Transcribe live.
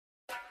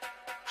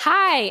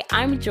Hi,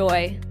 I'm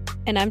Joy.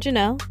 And I'm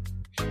Janelle.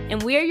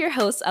 And we are your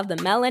hosts of the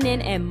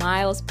Melanin and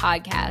Miles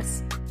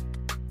podcast.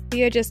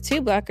 We are just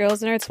two Black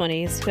girls in our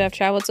 20s who have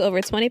traveled to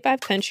over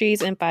 25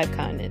 countries and 5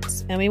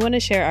 continents, and we want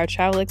to share our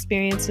travel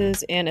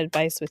experiences and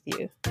advice with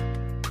you.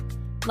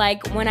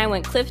 Like when I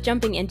went cliff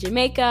jumping in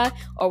Jamaica,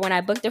 or when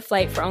I booked a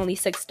flight for only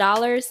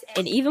 $6,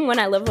 and even when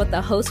I lived with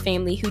a host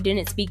family who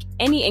didn't speak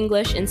any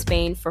English in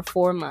Spain for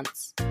 4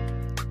 months.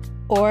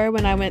 Or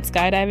when I went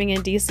skydiving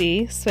in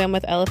DC, swam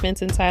with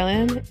elephants in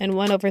Thailand, and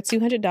won over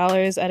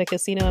 $200 at a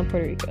casino in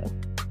Puerto Rico.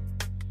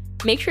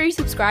 Make sure you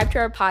subscribe to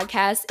our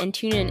podcast and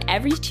tune in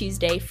every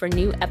Tuesday for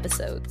new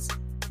episodes.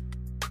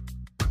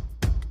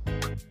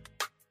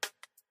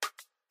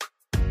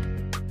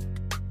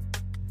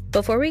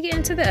 Before we get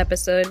into the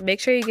episode, make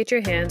sure you get your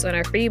hands on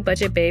our free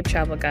Budget Babe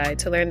travel guide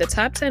to learn the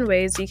top 10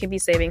 ways you can be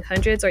saving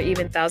hundreds or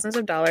even thousands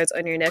of dollars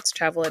on your next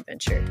travel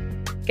adventure.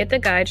 Get the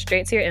guide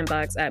straight to your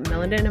inbox at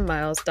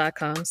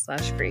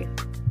melaninandmiles.com/free.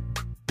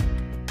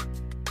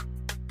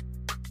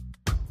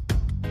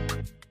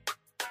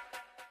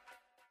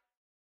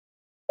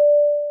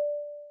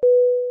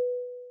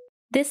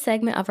 This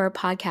segment of our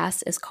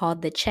podcast is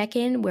called The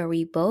Check-In, where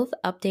we both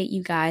update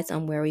you guys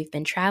on where we've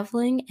been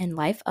traveling and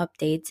life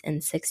updates in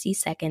 60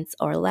 seconds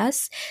or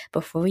less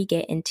before we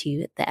get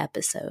into the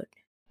episode.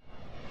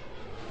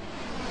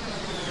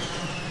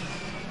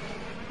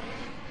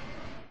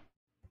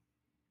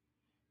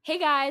 Hey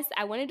guys,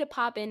 I wanted to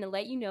pop in and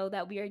let you know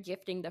that we are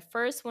gifting the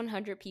first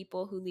 100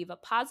 people who leave a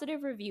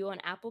positive review on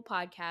Apple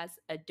Podcasts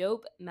a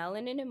dope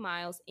Melanin and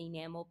Miles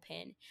enamel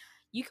pin.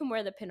 You can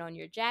wear the pin on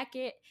your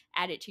jacket,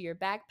 add it to your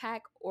backpack,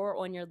 or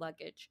on your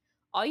luggage.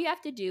 All you have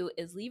to do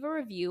is leave a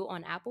review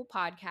on Apple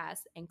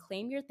Podcasts and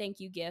claim your thank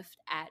you gift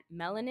at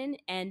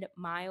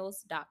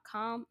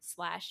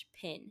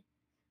melaninandmiles.com/pin.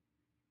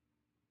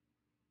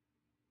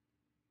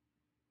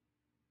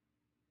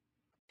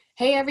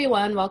 Hey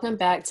everyone, welcome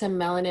back to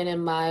Melanin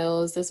and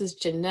Miles. This is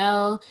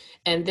Janelle,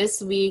 and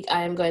this week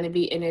I am going to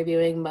be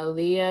interviewing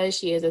Malia.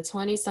 She is a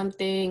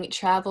 20-something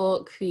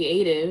travel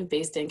creative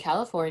based in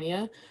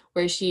California,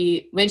 where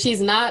when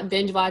she's not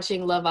binge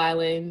watching Love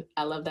Island,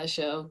 I love that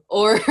show,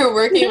 or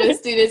working with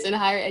students in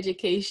higher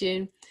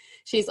education,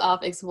 she's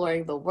off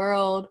exploring the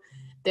world.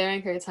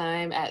 During her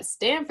time at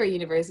Stanford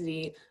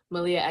University,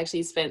 Malia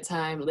actually spent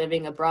time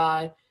living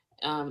abroad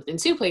in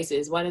 2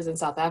 places. One is in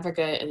South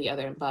Africa and the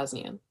other in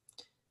Bosnia.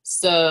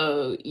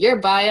 So your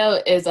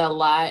bio is a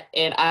lot,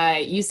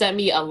 and you sent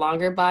me a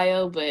longer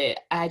bio, but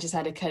I just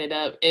had to cut it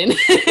up and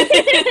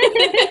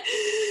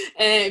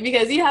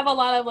because you have a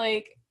lot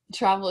of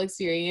travel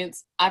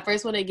experience. I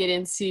first want to get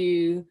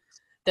into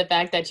the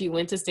fact that you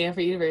went to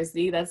Stanford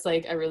University. That's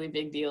a really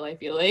big deal, I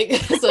feel like.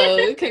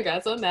 So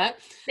congrats on that.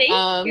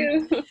 Thank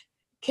you.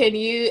 Can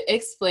you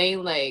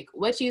explain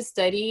what you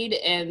studied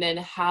and then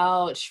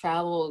how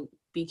travel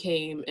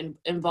became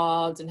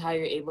involved and how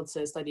you're able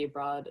to study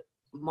abroad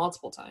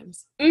multiple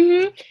times?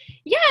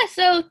 Yeah,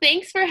 so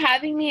thanks for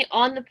having me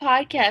on the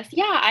podcast.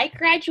 Yeah, I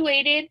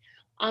graduated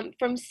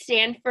from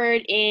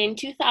Stanford in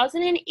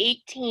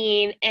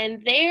 2018,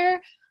 and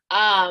there,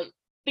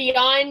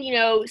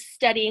 beyond,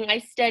 studying, I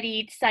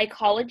studied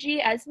psychology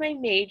as my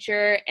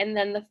major, and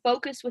then the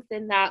focus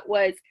within that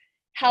was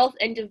health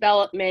and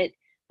development.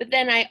 But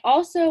then I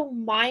also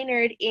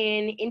minored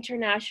in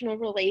international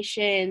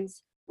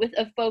relations with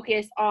a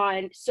focus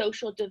on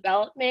social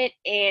development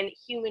and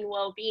human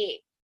well-being.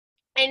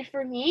 And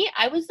for me,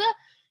 I was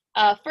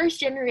a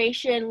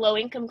first-generation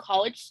low-income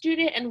college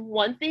student, and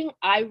one thing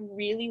I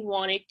really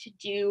wanted to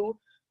do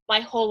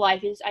my whole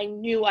life is I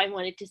knew I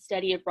wanted to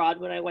study abroad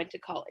when I went to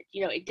college.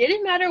 It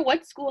didn't matter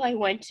what school I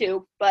went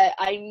to, but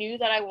I knew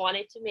that I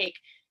wanted to make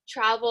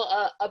travel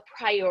a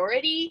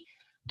priority.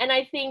 And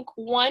I think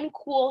one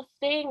cool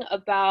thing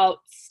about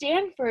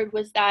Stanford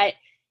was that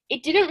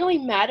it didn't really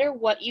matter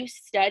what you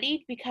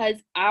studied,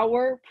 because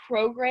our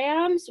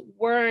programs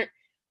weren't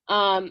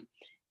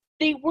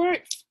they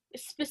weren't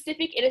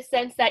specific in a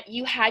sense that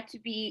you had to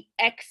be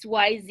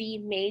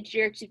XYZ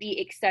major to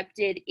be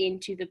accepted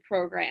into the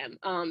program.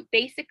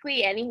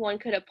 Basically, anyone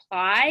could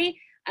apply,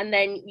 and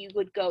then you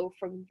would go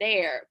from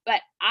there.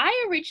 But I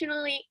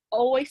originally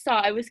always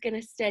thought I was going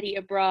to study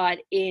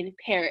abroad in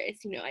Paris.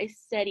 I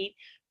studied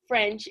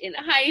French in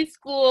high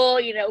school,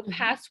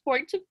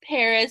 Passport to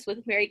Paris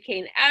with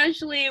Mary-Kate and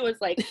Ashley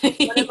was one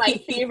of my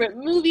favorite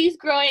movies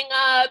growing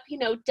up,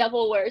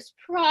 Devil Wears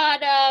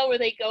Prada, where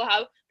they go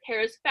have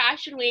Paris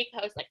Fashion Week.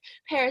 I was like,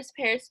 Paris,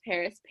 Paris,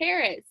 Paris,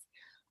 Paris.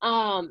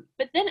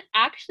 But then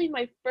actually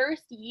my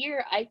first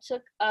year, I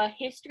took a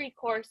history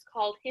course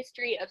called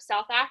History of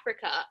South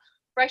Africa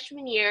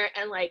freshman year,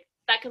 and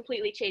that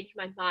completely changed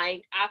my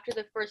mind. After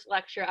the first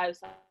lecture, I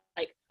was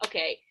like,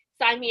 okay,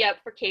 sign me up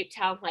for Cape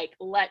Town,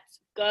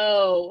 let's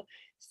go.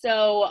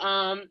 So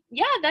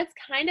yeah, that's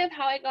kind of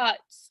how I got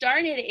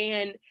started,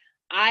 and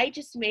I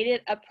just made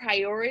it a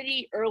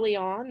priority early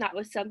on. That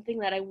was something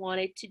that I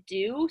wanted to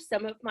do.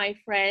 Some of my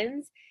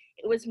friends,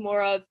 it was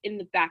more of in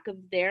the back of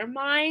their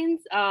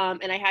minds,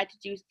 and I had to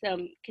do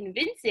some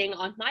convincing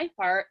on my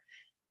part.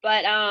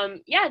 But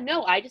yeah,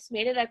 no, I just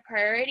made it a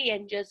priority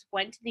and just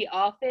went to the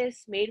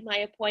office, made my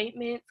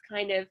appointments,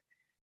 kind of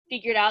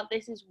figured out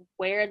this is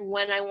where and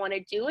when I want to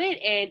do it.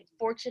 And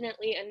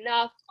fortunately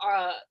enough,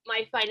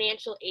 my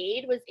financial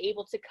aid was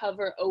able to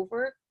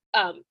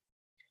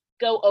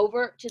go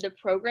over to the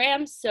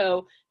program,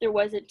 so there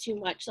wasn't too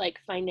much like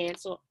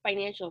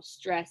financial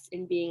stress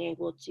in being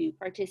able to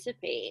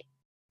participate.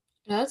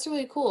 That's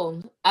really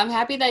cool. I'm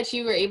happy that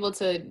you were able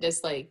to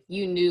just like,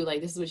 you knew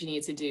like this is what you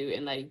needed to do,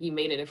 and like you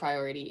made it a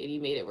priority and you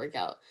made it work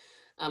out.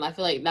 I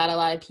feel like not a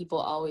lot of people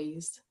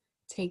always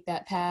take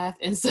that path,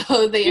 and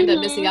so they end up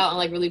missing Mm-hmm. out on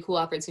like really cool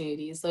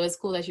opportunities. So it's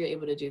cool that you're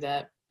able to do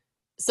that.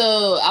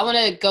 So I want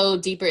to go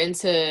deeper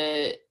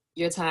into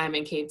your time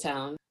in Cape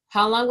Town.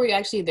 How long were you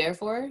actually there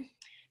for?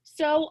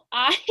 So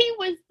I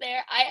was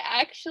there. I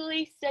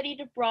actually studied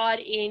abroad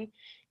in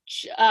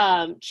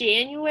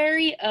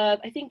January of,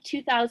 I think,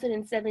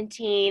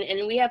 2017,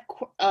 and we have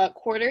a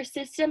quarter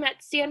system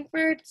at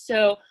Stanford.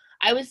 So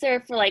I was there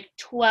for like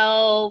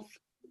 12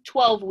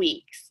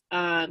 weeks.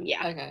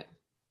 Yeah. Okay,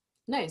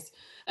 nice.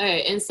 All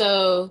right, and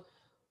so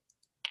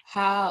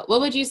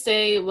what would you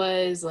say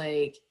was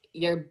like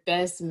your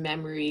best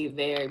memory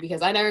there?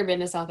 Because I never been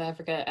to South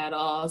Africa at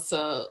all.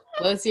 So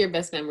what's your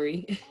best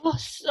memory? Oh,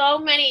 so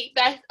many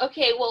best.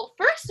 Okay, well,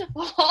 first of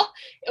all,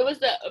 it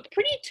was a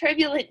pretty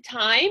turbulent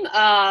time.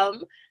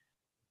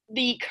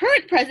 The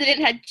current president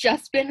had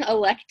just been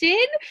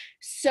elected,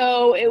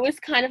 so it was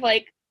kind of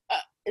like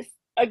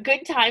a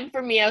good time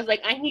for me. I was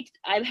like,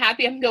 I'm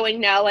happy I'm going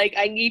now. Like,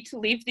 I need to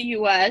leave the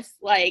US.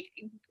 Like,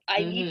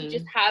 I need to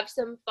just Mm-hmm. have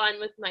some fun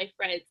with my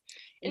friends.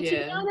 And to be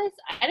Yeah. honest,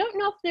 I don't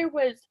know if there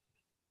was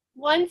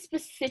one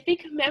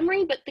specific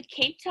memory, but the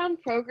Cape Town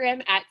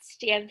program at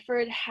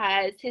Stanford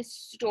has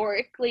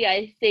historically,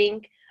 I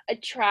think,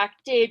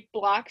 attracted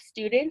Black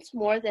students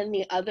more than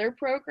the other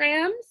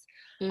programs.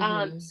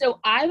 Mm-hmm. So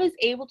I was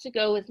able to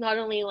go with not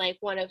only like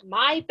one of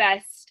my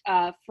best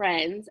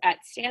friends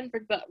at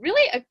Stanford, but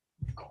really a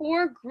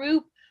core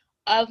group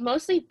of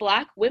mostly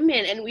Black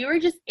women. And we were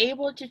just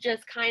able to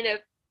just kind of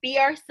be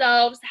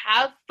ourselves,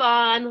 have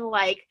fun,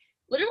 like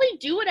literally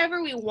do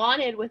whatever we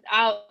wanted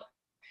without,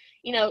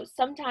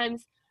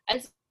 sometimes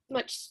as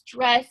much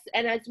stress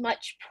and as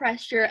much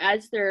pressure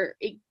as there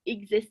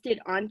existed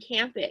on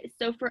campus.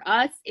 So for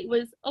us, it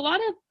was a lot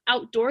of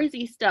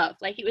outdoorsy stuff.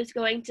 Like it was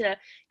going to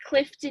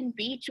Clifton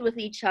Beach with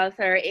each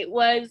other. It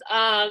was,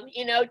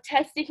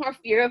 testing our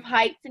fear of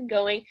heights and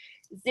going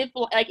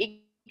like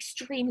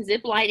extreme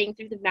zip lining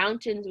through the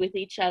mountains with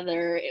each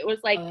other. It was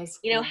like, Oh, that's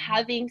cool.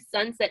 having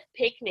sunset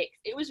picnics.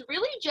 It was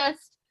really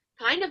just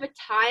kind of a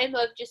time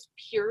of just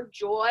pure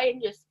joy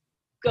and just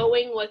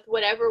going with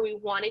whatever we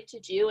wanted to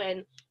do.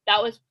 And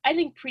that was, I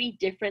think, pretty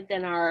different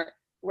than our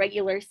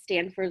regular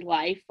Stanford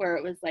life, where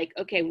it was like,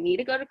 okay, we need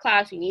to go to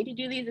class, we need to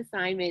do these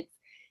assignments.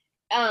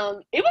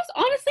 It was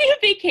honestly a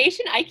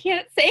vacation. I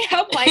can't say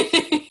how much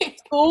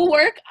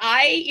schoolwork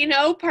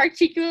I,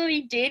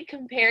 particularly did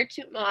compared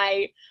to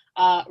my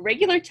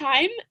regular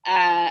time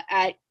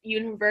at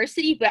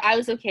university, but I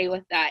was okay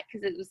with that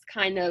because it was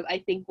kind of, I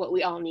think, what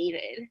we all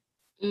needed.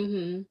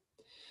 Mm-hmm.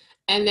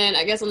 And then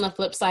I guess on the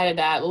flip side of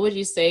that, what would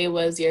you say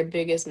was your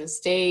biggest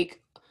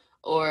mistake?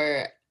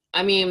 Or,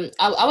 I mean,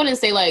 I wouldn't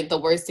say like the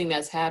worst thing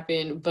that's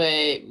happened,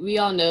 but we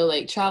all know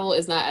like travel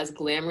is not as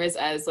glamorous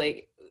as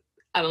like,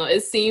 I don't know,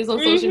 it seems on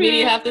social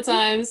media half the Mm-hmm.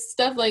 time.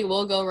 Stuff like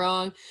will go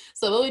wrong.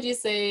 So what would you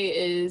say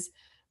is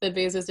the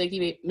biggest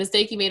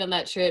mistake you made on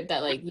that trip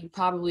that like you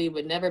probably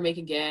would never make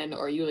again,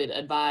 or you would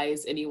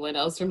advise anyone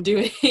else from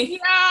doing?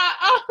 Yeah,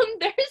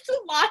 there's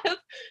a lot of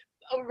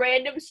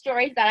random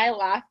stories that I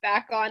laugh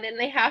back on, and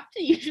they have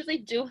to usually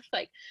do with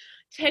like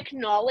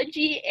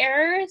technology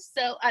errors.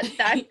 So at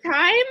that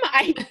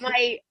time,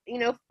 my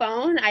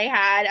phone I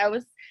had,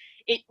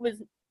 it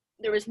was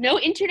there was no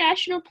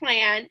international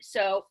plan,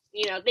 so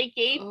they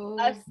gave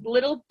us Oh.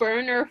 little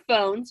burner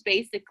phones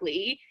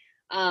basically.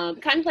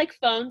 Kind of like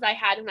phones I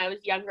had when I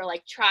was younger,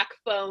 like track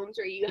phones,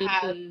 or you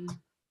have Mhm.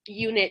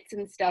 units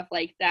and stuff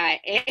like that.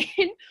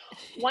 And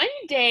one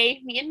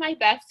day, me and my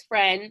best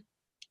friend,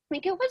 I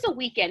think it was a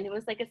weekend. It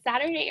was like a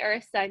Saturday or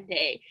a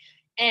Sunday,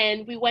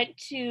 and we went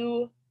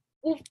to.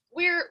 Well,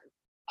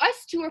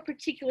 us two are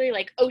particularly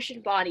like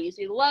ocean bodies.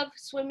 We love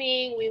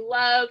swimming. We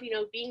love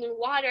being in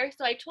water.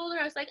 So I told her,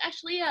 I was like,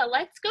 actually, yeah,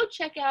 let's go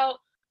check out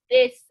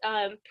this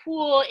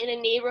pool in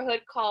a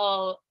neighborhood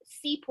called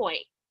Sea Point.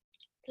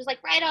 It was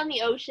like right on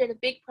the ocean, a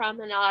big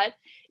promenade.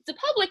 It's a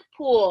public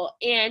pool,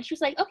 and she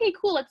was like, okay,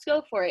 cool, let's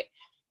go for it.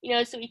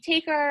 So we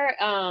take our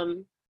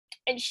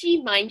and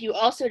she, mind you,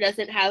 also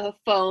doesn't have a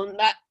phone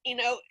that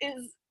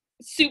is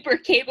super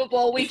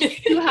capable. We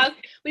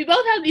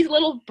both have these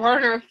little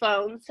burner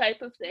phones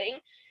type of thing.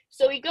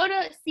 So we go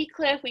to Sea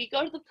Cliff, we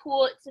go to the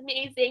pool, it's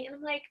amazing, and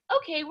I'm like,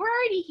 okay, we're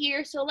already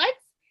here, so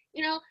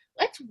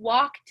let's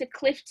walk to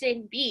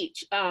Clifton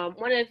Beach,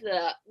 one of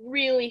the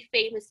really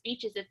famous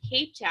beaches of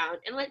Cape Town,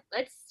 and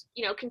let's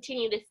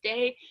continue to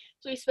stay.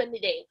 So we spend the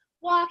day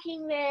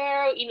walking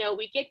there.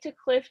 We get to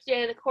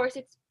Clifton. Of course,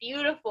 it's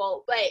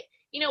beautiful, but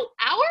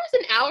hours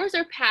and hours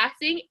are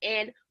passing,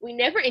 and we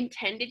never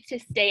intended to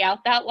stay out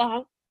that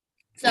long.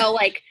 So,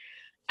 like,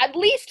 at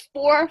least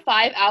 4 or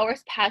 5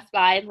 hours pass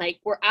by, and, like,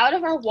 we're out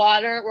of our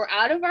water, we're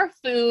out of our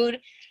food,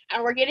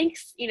 and we're getting,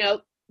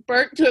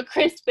 burnt to a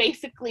crisp,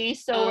 basically.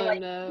 So we're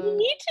like, we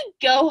need to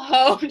go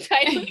home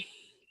type of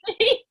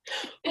thing.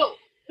 Well,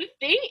 the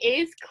thing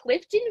is,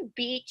 Clifton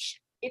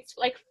Beach, it's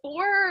like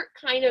 4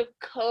 kind of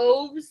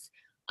coves,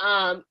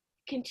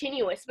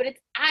 continuous, but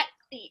it's at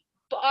the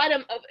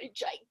bottom of a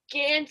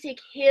gigantic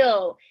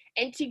hill.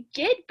 And to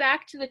get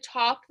back to the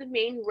top of the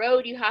main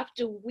road, you have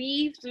to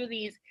weave through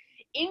these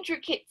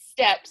intricate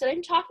steps. And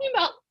I'm talking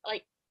about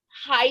like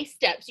high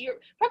steps. You're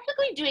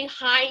practically doing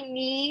high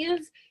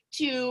knees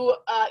to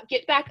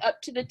get back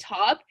up to the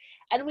top.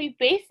 And we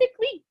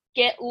basically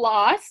get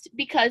lost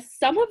because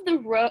some of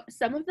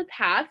the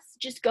paths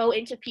just go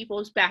into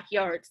people's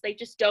backyards. They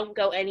just don't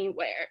go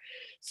anywhere.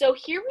 So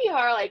here we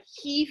are, like,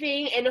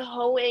 heaving and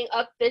hoeing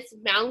up this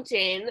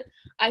mountain.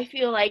 I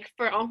feel like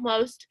for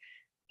almost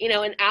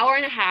an hour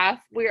and a half.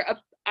 We were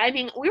on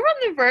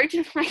the verge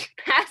of, like,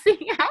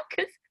 passing out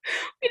because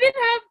we didn't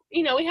have,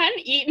 we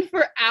hadn't eaten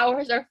for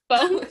hours. Our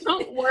phones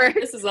don't work.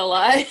 This is a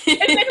lot. And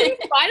then we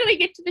finally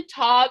get to the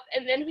top,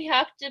 and then we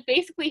have to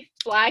basically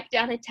flag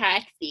down a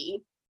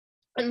taxi.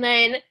 And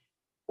then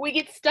we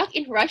get stuck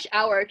in rush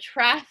hour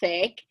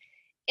traffic.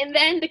 And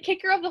then the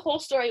kicker of the whole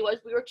story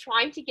was we were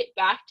trying to get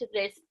back to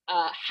this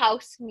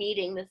house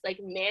meeting, this, like,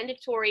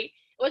 mandatory.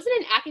 It wasn't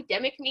an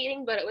academic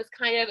meeting, but it was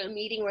kind of a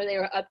meeting where they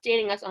were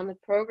updating us on the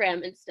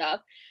program and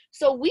stuff.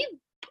 So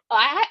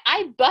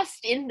I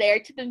bust in there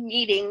to the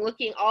meeting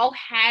looking all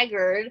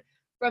haggard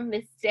from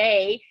this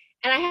day.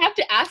 And I have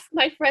to ask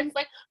my friends,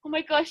 like, oh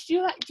my gosh,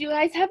 do you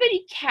guys have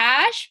any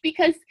cash?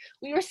 Because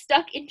we were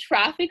stuck in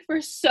traffic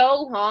for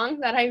so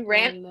long that I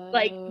ran,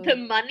 like, the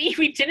money.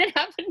 We didn't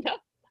have enough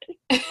money.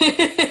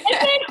 And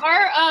then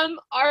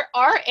our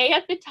RA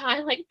at the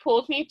time, like,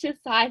 pulled me to the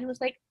side and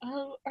was like,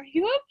 are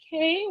you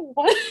okay?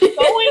 What's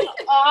going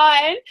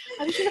on?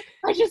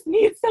 I just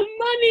need some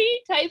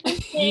money type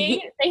of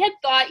thing. They had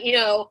thought,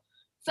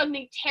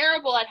 something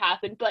terrible had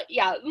happened. But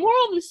yeah, the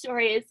moral of the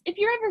story is, if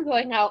you're ever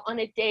going out on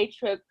a day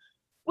trip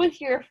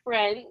with your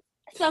friend,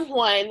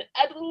 someone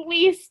at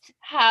least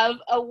have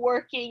a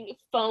working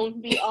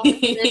phone beyond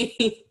this,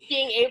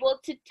 being able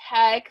to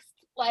text,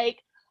 like,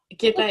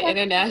 get that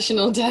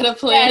international data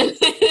plan.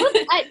 Yes, look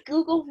at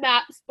Google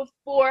Maps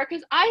before,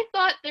 because I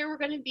thought there were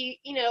going to be,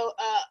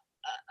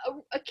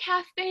 a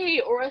cafe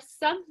or a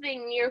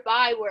something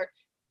nearby where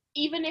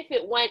even if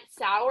it went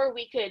sour,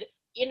 we could,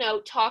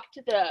 talk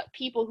to the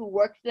people who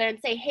worked there and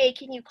say, hey,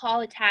 can you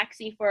call a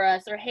taxi for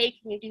us? Or, hey,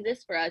 can you do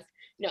this for us?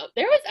 No,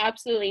 there was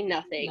absolutely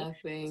nothing.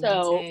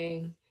 So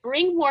dang.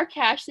 Bring more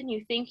cash than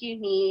you think you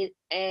need,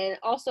 and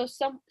also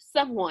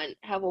someone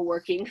have a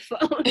working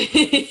phone.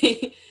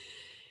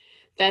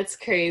 That's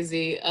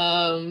crazy.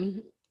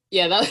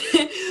 Yeah,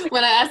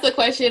 when I asked the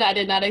question, I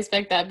did not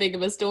expect that big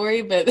of a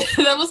story, but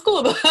that was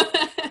cool though.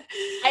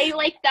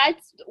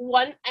 That's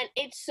one, and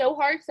it's so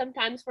hard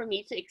sometimes for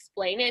me to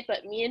explain it,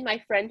 but me and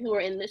my friend who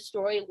are in this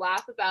story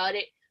laugh about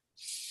it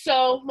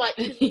so much.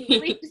 We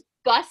really just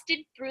busted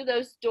through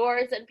those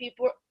doors, and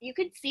you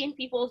could see in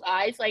people's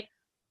eyes, like,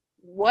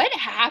 what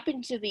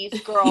happened to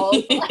these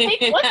girls?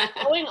 Like,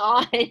 what's going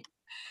on?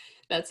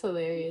 That's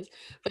hilarious.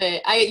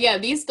 But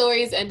these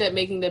stories end up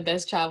making the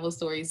best travel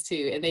stories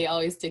too, and they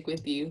always stick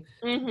with you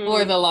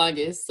for the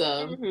longest.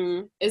 So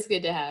it's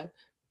good to have.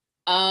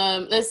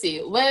 Let's see.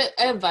 What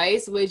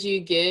advice would you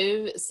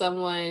give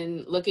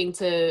someone looking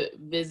to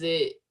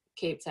visit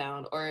Cape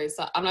Town?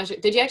 I'm not sure.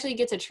 Did you actually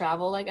get to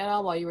travel, like, at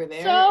all while you were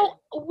there? So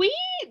we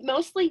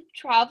mostly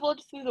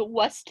traveled through the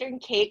Western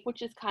Cape,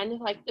 which is kind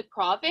of like the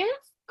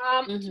province.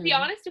 To be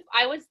honest, if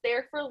I was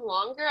there for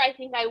longer, I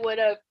think I would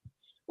have.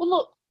 Well,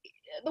 look,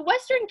 the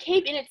Western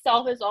Cape in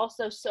itself is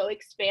also so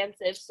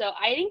expansive, so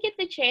I didn't get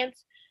the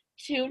chance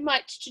too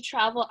much to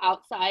travel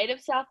outside of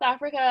South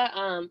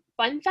Africa.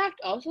 Fun fact,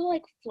 also,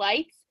 like,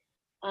 flights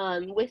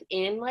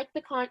within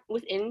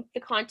the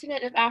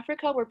continent of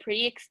Africa were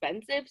pretty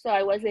expensive, so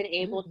I wasn't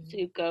able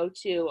to go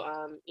to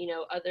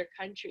other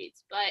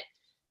countries. But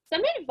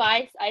some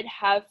advice I'd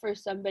have for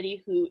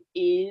somebody who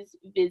is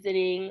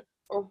visiting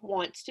or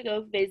wants to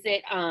go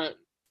visit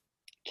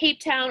Cape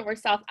Town or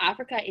South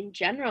Africa in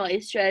general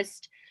is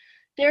just,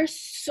 there's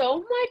so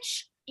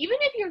much, even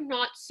if you're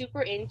not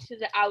super into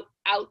the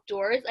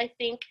outdoors, I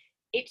think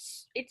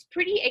it's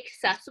pretty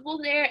accessible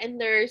there, and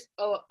there's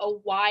a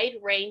wide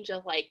range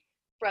of, like,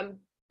 from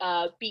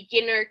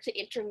beginner to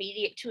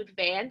intermediate to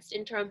advanced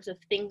in terms of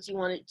things you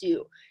want to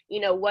do.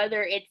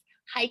 Whether it's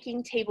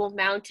hiking Table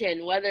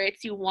Mountain, whether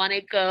it's you want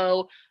to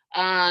go,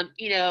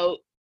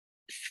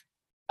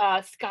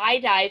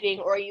 skydiving,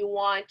 or you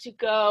want to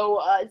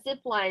go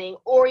ziplining,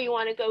 or you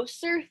want to go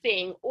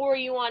surfing, or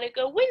you want to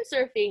go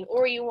windsurfing,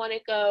 or you want to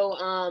go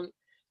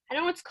I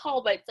don't know what it's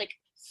called, but it's like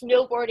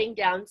snowboarding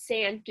down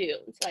sand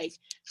dunes. Like,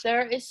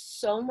 there is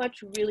so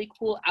much really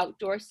cool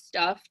outdoor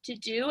stuff to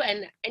do,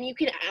 and you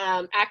can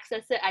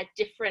access it at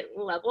different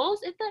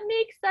levels, if that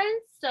makes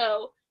sense.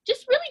 So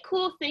just really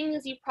cool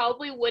things you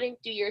probably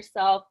wouldn't do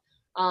yourself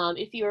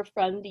if you were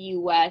from the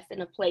US,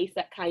 in a place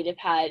that kind of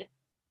had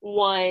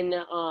one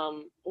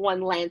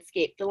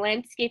landscape. The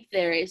landscape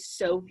there is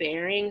so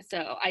varying,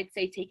 so I'd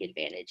say take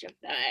advantage of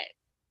that.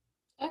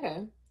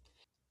 Okay.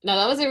 No,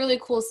 that was a really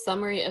cool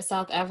summary of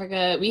South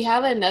Africa. We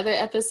have another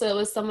episode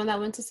with someone that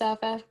went to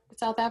South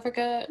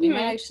Africa. We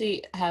might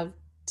actually have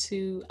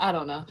two, I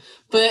don't know.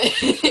 But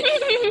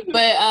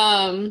but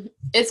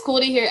it's cool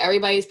to hear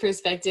everybody's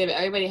perspective.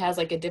 Everybody has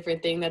like a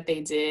different thing that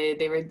they did.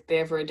 They were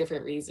there for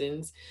different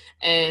reasons.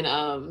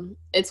 And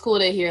it's cool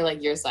to hear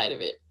like your side of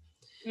it.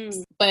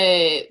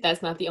 But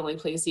that's not the only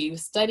place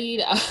you've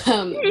studied.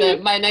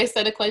 My next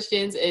set of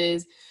questions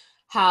is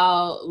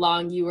how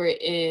long you were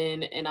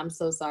in, and I'm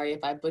so sorry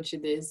if I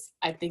butchered this.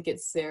 I think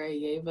it's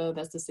Sarajevo.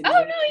 That's the city.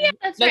 Oh, no, yeah,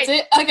 that's right.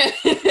 It? Okay.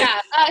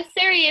 Yeah,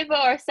 Sarajevo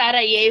or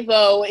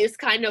Sarajevo is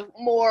kind of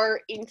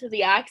more into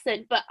the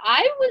accent, but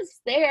I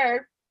was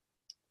there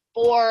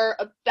for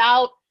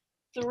about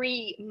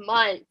 3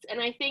 months,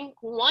 and I think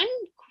one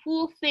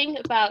cool thing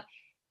about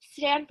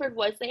Stanford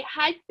was they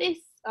had this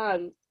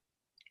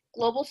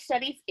global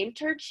studies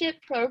internship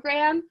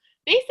program,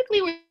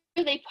 basically where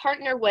they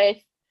partner with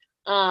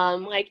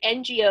like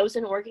NGOs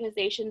and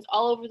organizations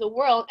all over the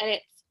world, and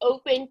it's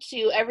open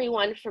to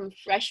everyone from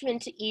freshmen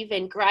to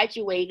even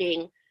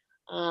graduating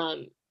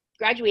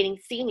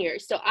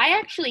seniors. So I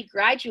actually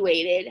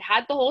graduated,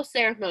 had the whole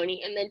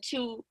ceremony, and then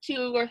two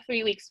or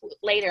 3 weeks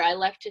later I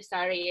left to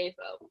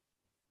Sarajevo.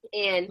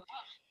 And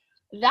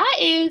that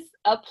is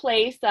a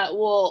place that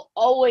will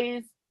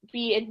always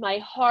be in my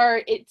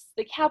heart. It's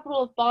the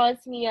capital of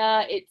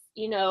Bosnia. It's,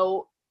 you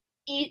know,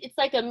 it's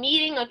like a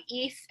meeting of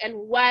East and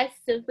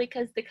West, simply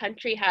because the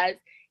country has,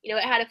 you know,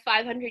 it had a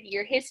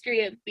 500-year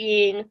history of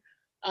being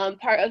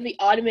part of the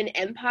Ottoman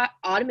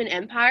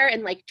Empire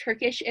and like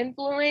Turkish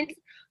influence.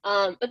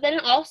 But then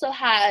it also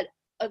had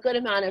a good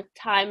amount of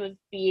time of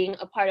being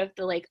a part of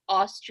the like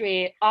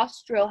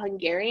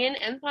Austro-Hungarian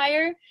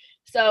Empire.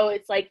 So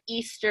it's like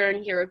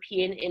Eastern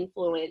European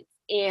influence.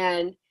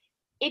 And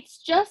it's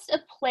just a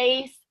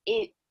place,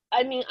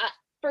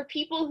 for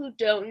people who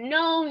don't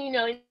know, you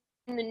know,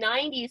 in the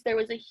 90s, there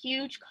was a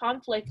huge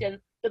conflict, and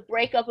the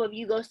breakup of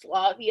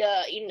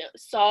Yugoslavia, you know,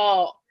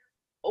 saw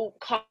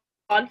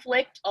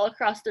conflict all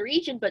across the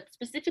region, but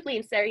specifically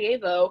in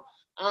Sarajevo,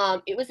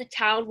 it was a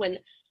town when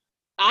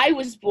I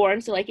was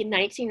born, so like in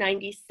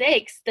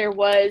 1996, there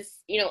was,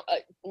 you know, a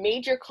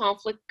major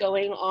conflict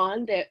going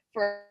on that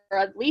for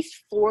at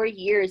least 4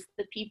 years,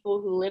 the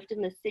people who lived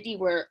in the city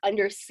were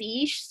under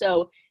siege.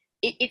 So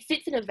it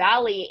sits in a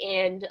valley,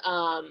 and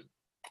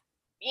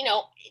you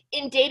know,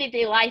 in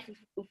day-to-day life,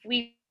 if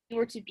we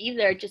were to be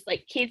there, just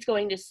like kids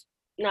going to,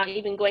 not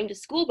even going to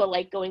school, but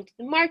like going to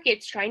the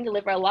markets, trying to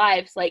live our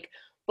lives, like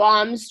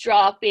bombs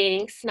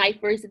dropping,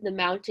 snipers in the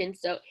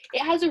mountains. So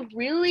it has a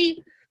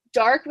really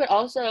dark but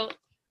also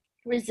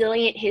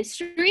resilient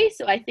history.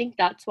 So I think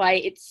that's why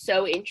it's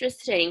so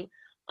interesting.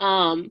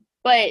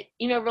 But,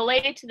 you know,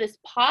 related to this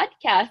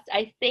podcast,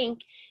 I think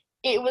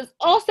it was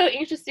also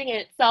interesting in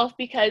itself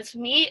because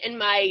me and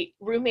my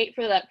roommate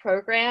for that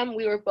program,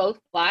 we were both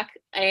Black,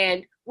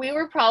 and we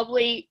were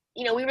probably,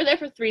 you know, we were there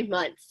for 3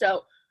 months.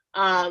 So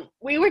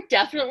we were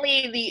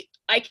definitely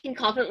I can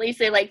confidently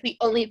say, like, the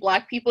only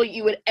Black people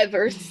you would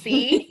ever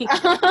see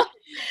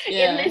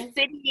in this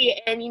city.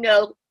 And, you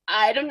know,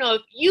 I don't know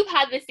if you've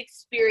had this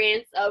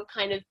experience of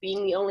kind of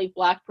being the only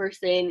Black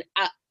person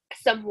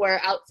somewhere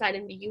outside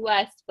in the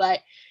US, but,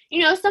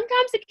 you know,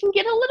 sometimes it can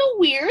get a little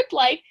weird,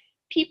 like,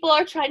 people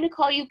are trying to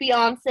call you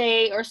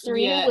Beyonce or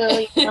Serena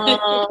Williams,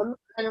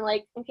 and I'm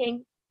like, okay,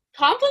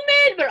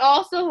 compliment, but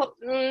also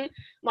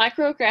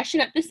microaggression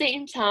at the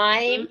same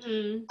time.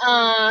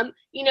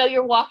 You know,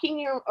 you're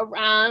walking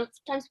around,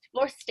 sometimes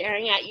people are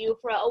staring at you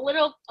for a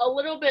little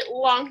bit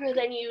longer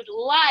than you'd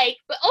like,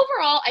 but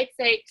overall, I'd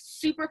say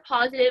super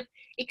positive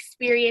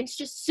experience,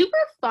 just super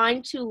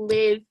fun to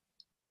live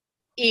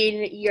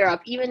in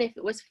Europe, even if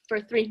it was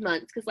for 3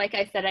 months, because like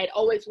I said, I'd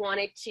always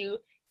wanted to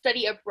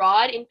study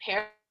abroad in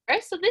Paris.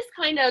 So this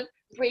kind of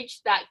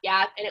bridged that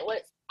gap, and it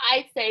was,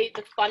 I'd say,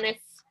 the funnest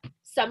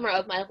summer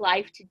of my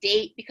life to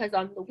date, because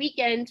on the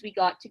weekends we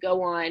got to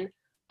go on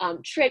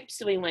trips.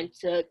 So we went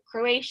to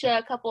Croatia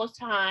a couple of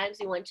times,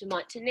 we went to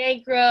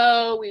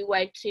Montenegro, we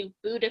went to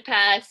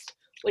Budapest,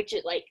 which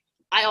is like,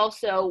 I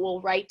also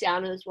will write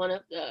down as one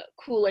of the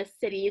coolest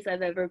cities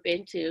I've ever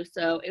been to.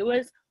 So it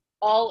was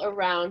all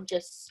around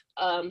just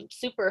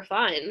super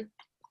fun.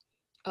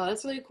 Oh,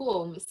 that's really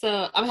cool.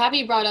 So I'm happy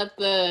you brought up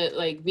the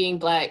like being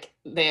Black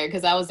there,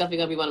 because that was definitely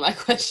gonna be one of my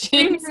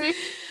questions.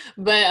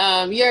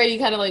 But you already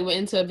kind of like went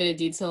into a bit of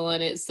detail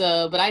on it.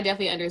 So, but I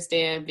definitely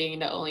understand being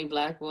the only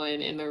Black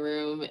one in the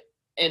room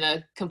in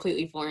a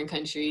completely foreign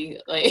country.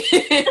 Like,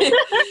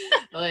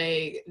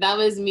 like that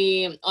was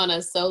me on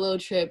a solo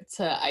trip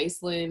to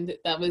Iceland.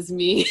 That was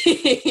me.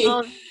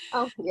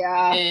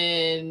 Yeah.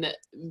 And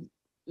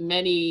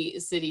many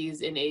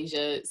cities in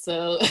Asia.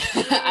 So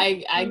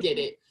I get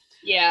it.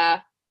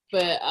 Yeah.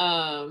 But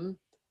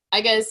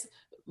I guess,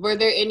 were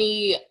there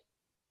any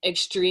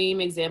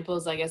extreme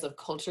examples, I guess, of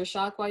culture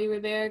shock while you were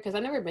there? Because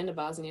I've never been to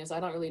Bosnia, so I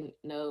don't really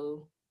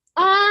know.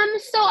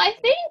 So I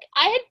think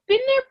I had been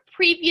there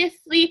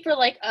previously for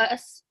like a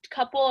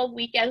couple of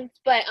weekends,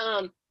 but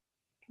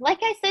like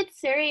I said,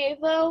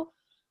 Sarajevo,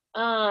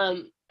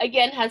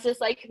 again has this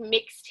like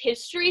mixed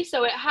history.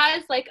 So it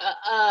has like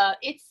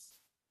its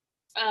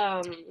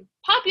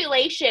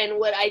population,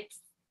 what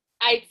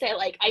I'd say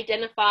like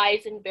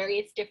identifies in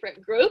various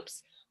different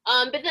groups.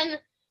 But then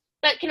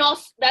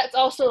that's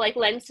also like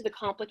lends to the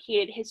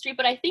complicated history.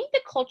 But I think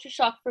the culture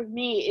shock for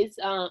me is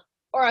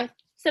or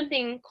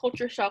something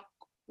culture shock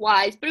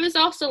wise, but it was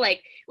also like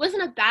it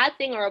wasn't a bad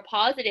thing or a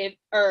positive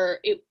or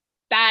it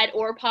bad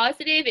or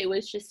positive. It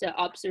was just an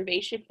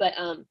observation. But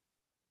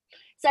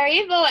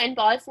Sarajevo and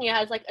Bosnia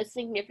has like a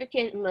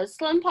significant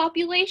Muslim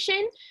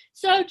population.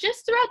 So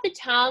just throughout the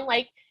town,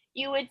 like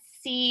you would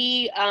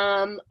see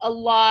a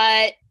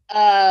lot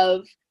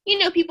of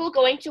people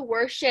going to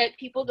worship,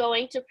 people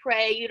going to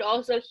pray. You'd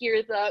also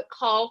hear the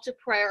call to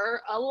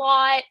prayer a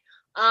lot.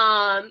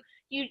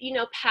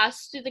 You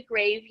pass through the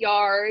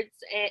graveyards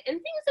and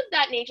things of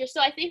that nature.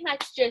 So I think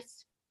that's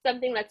just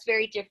something that's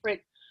very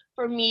different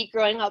for me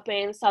growing up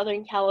in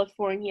Southern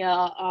California.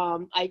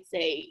 I'd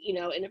say, in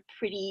a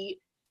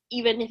pretty,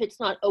 even if it's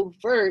not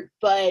overt,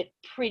 but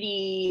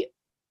pretty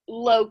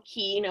low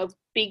key,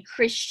 big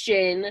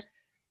Christian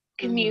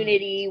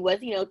community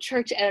with,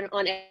 church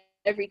on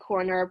every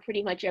corner.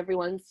 Pretty much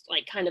everyone's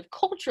like kind of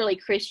culturally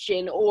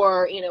Christian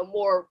or,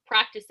 more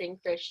practicing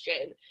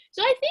Christian.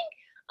 So I think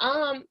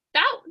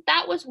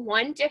that was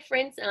one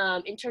difference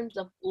in terms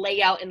of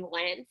layout and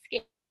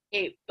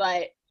landscape.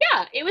 But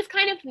yeah, it was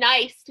kind of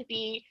nice to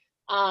be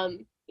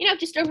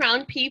just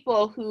around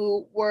people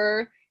who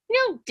were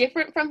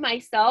different from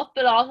myself,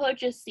 but also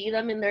just see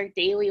them in their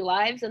daily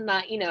lives and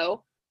that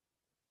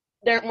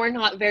we're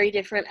not very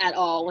different at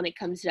all when it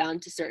comes down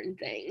to certain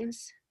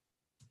things.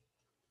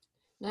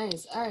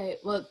 Nice. All right.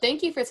 Well,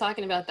 thank you for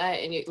talking about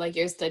that and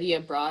your study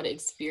abroad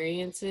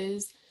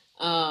experiences.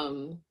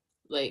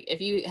 Like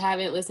if you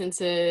haven't listened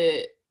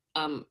to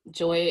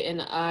Joy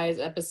and I's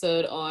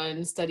episode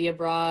on study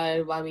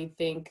abroad, why we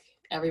think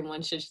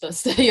everyone should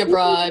study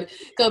abroad,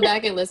 go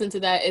back and listen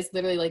to that. It's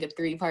literally like a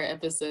 3-part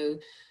episode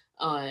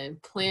on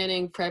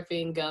planning,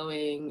 prepping,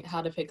 going,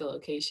 how to pick a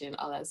location,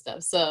 all that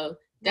stuff. So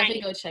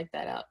definitely go check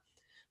that out.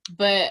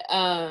 But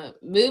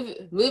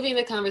moving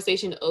the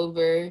conversation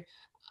over,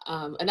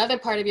 another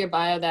part of your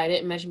bio that I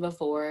didn't mention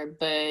before,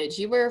 but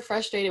you were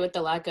frustrated with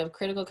the lack of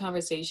critical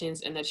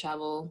conversations in the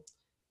social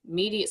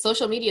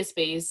media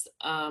space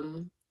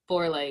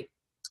for like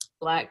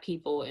Black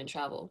people in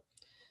travel.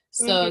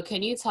 So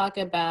can you talk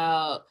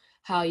about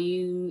how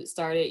you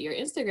started your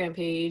Instagram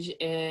page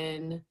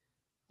and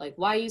like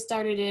why you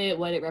started it,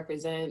 what it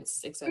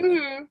represents,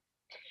 etc.?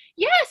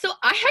 Yeah, so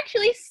I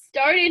actually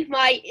started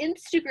my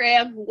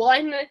Instagram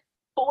one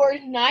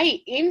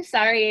night in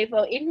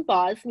Sarajevo in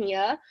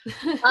Bosnia.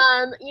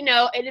 And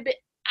a bit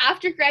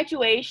after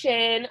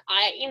graduation,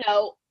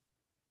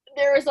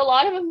 there was a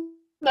lot of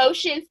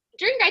emotions.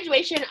 During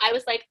graduation, I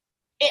was like,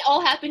 it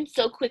all happened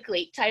so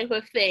quickly type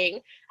of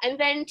thing. And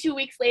then 2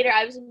 weeks later,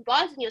 I was in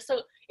Bosnia.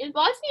 So in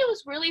Bosnia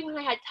was really when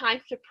I had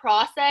time to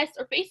process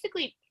or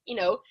basically,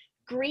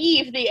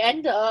 grieve the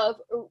end of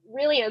a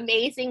really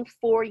amazing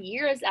 4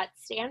 years at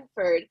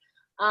Stanford.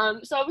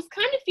 So I was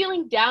kind of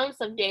feeling down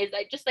some days.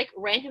 I just like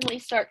randomly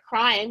start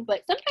crying,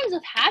 but sometimes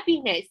with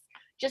happiness,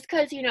 just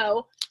because,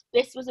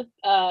 this was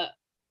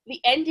the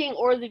ending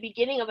or the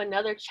beginning of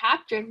another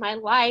chapter in my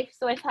life.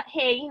 So I thought,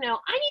 hey,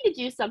 I need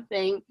to do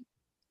something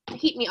to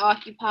keep me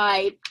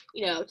occupied,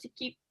 to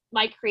keep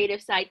my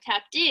creative side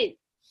tapped in.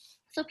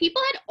 So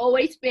people had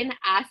always been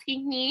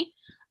asking me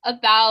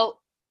about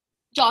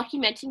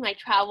documenting my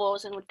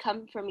travels and would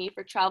come for me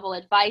for travel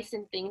advice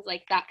and things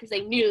like that because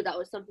they knew that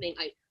was something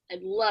I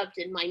loved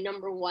and my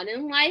number one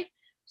in life.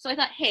 So I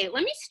thought, hey,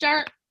 let me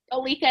start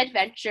Alika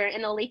Adventure,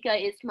 and Alika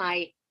is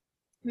my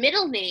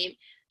middle name.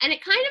 And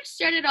it kind of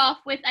started off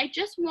with I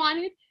just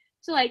wanted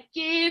to like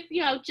give,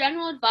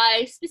 general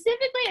advice,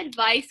 specifically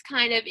advice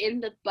kind of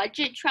in the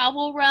budget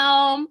travel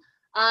realm,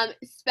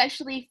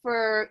 especially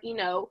for,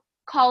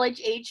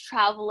 college age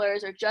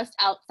travelers or just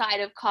outside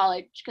of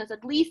college, because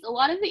at least a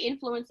lot of the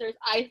influencers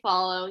I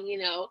follow,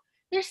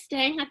 they're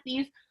staying at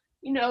these,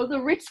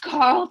 the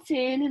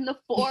Ritz-Carlton in the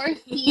Four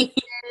Seasons.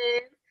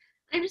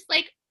 I'm just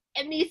like,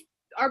 and these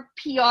are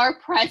PR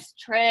press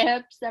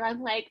trips, and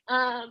I'm like,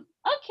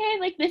 okay,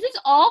 like this is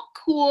all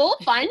cool,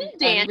 fine and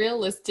dandy.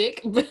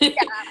 Unrealistic.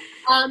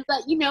 Yeah.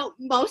 But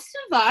most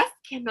of us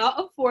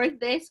cannot afford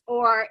this,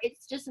 or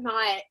it's just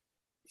not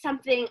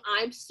something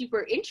I'm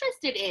super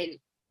interested in.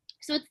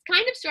 So it's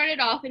kind of started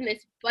off in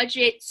this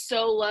budget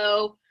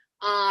solo,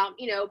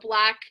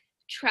 Black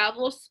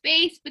travel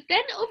space. But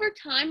then over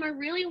time, I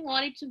really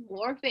wanted to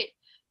morph it,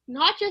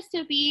 not just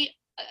to be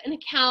an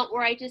account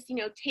where I just,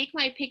 take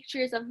my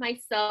pictures of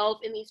myself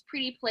in these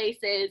pretty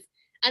places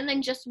and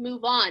then just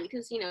move on.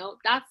 Because,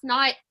 that's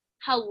not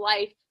how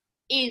life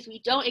is.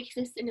 We don't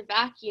exist in a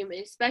vacuum,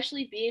 and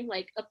especially being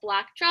like a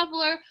Black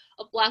traveler,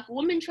 a Black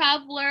woman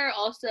traveler,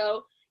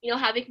 also,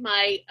 having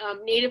my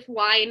native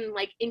Hawaiian,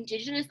 like,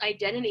 indigenous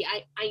identity,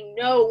 I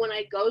know when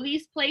I go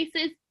these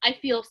places, I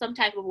feel some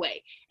type of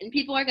way, and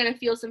people are going to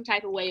feel some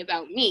type of way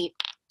about me.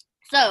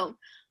 So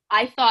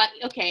I thought,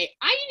 okay,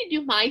 I need to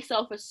do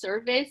myself a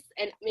service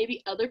and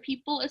maybe other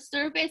people a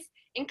service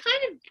and kind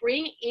of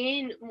bring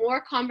in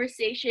more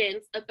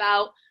conversations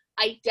about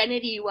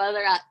identity,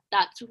 whether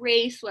that's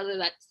race, whether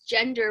that's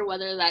gender,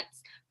 whether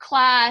that's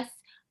class,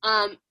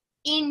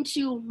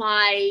 into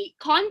my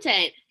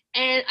content.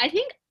 And I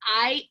think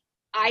I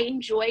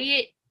enjoy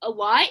it a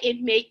lot.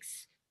 It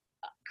makes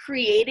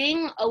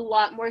creating a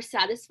lot more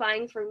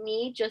satisfying for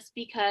me, just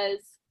because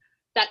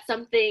that's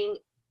something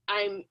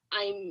I'm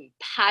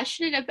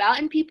passionate about,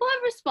 and people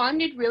have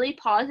responded really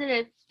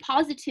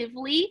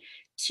positively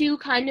to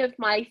kind of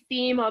my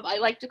theme of, I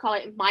like to call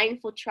it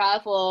mindful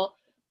travel,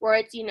 where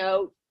it's,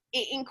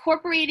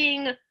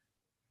 incorporating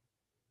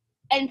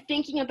and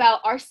thinking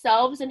about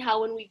ourselves, and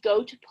how when we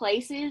go to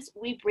places,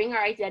 we bring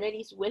our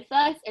identities with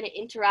us, and it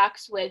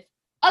interacts with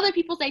other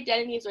people's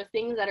identities or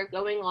things that are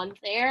going on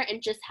there,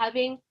 and just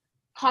having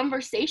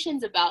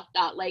conversations about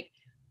that, like,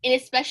 and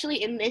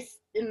especially in this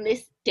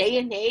day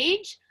and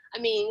age. I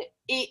mean,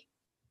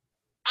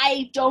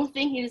 I don't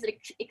think it is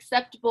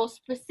acceptable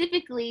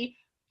specifically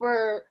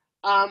for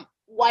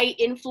white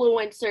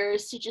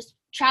influencers to just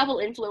travel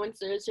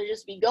influencers to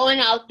just be going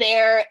out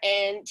there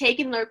and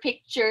taking their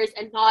pictures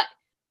and not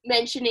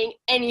mentioning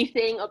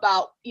anything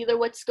about either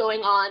what's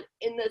going on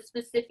in the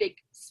specific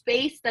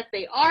space that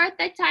they are at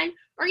that time,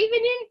 or even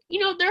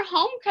in, their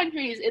home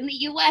countries, in the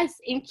US,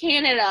 in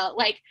Canada.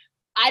 Like,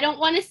 I don't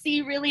want to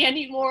see really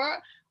anymore,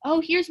 oh,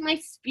 here's my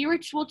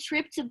spiritual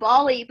trip to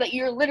Bali, but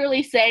you're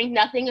literally saying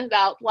nothing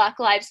about Black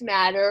Lives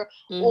Matter,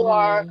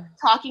 or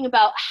talking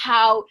about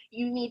how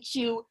you need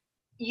to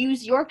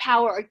use your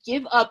power or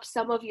give up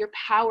some of your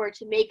power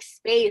to make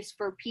space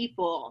for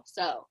people.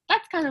 So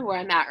that's kind of where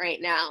I'm at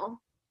right now.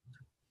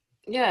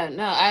 Yeah,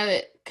 no,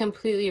 I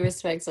completely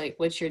respect like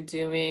what you're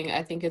doing.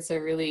 I think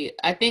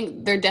I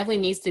think there definitely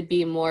needs to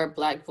be more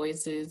Black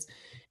voices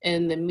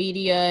in the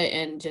media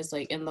and just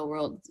like in the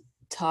world,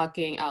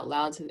 talking out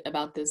loud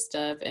about this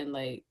stuff, and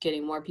like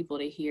getting more people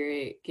to hear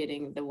it,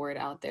 getting the word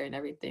out there and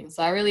everything.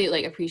 So I really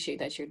like appreciate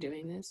that you're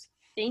doing this.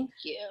 Thank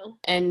you.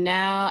 And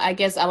now I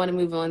guess I want to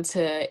move on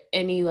to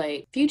any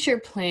like future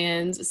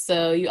plans.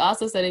 So you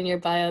also said in your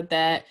bio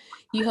that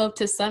you hope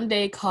to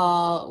someday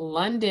call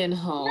London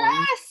home.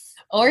 Yes!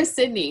 Or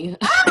Sydney.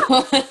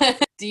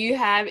 Do you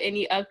have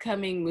any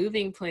upcoming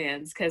moving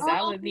plans? Because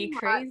that would be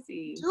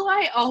crazy. Do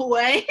I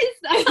always?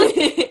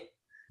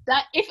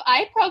 That if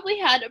I probably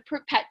had a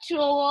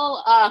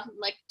perpetual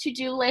like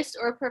to-do list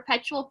or a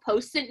perpetual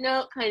post-it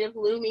note kind of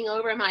looming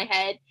over my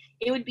head,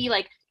 it would be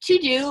like, to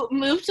do,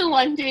 move to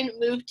London,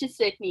 move to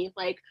Sydney.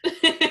 Like,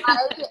 I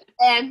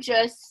am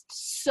just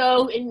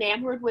so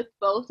enamored with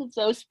both of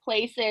those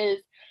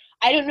places.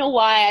 I don't know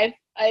why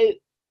I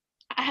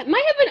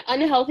might have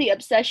an unhealthy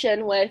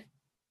obsession with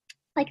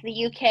like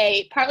the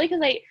UK, partly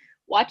because I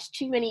watched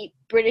too many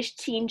British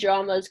teen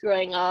dramas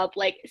growing up,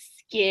 like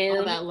Skin,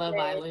 all that Love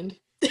Island,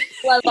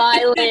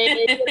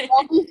 and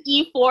all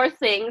these E4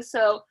 things.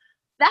 So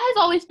that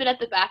has always been at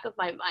the back of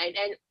my mind.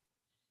 And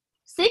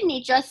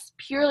Sydney, just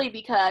purely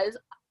because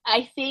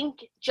I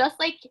think, just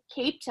like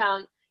Cape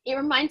Town, it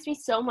reminds me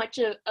so much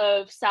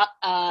of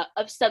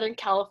Southern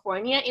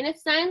California in a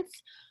sense.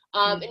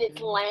 In its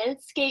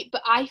landscape,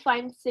 but I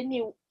find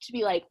Sydney to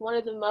be like one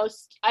of the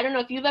most, I don't know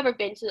if you've ever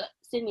been to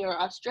Sydney or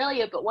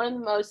Australia, but one of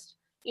the most,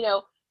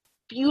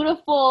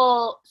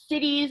 beautiful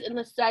cities, in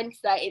the sense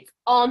that it's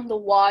on the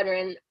water,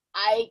 and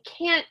I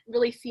can't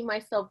really see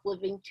myself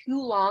living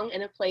too long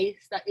in a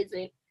place that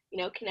isn't,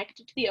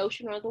 connected to the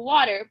ocean or the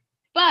water.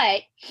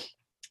 But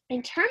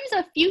in terms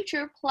of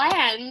future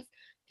plans,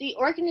 the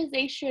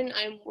organization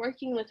I'm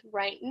working with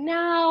right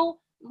now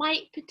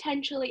might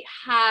potentially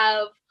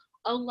have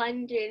a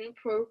London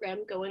program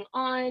going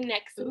on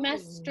next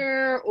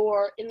semester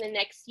or in the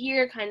next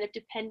year, kind of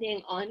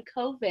depending on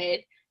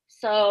COVID.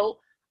 So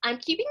I'm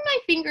keeping my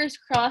fingers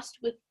crossed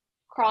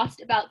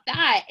about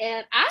that.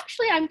 And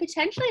actually, I'm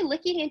potentially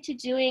looking into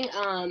doing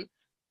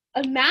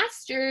a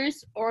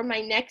master's or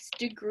my next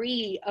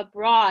degree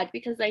abroad,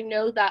 because I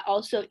know that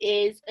also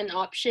is an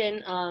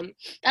option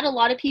that a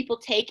lot of people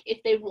take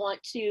if they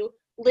want to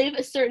live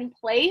a certain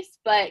place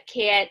but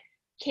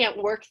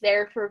can't work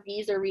there for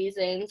visa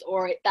reasons,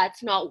 or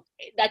that's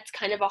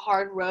kind of a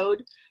hard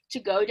road to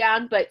go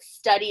down, but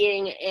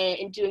studying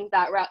and doing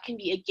that route can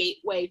be a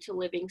gateway to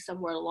living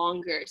somewhere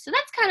longer. So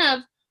that's kind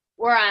of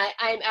where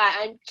I'm at.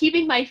 I'm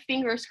keeping my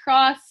fingers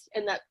crossed,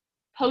 and that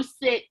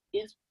post-it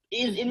is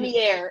in the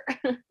air.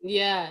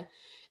 Yeah.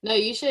 No,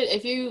 you should,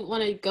 if you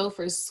want to go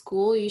for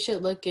school, you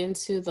should look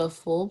into the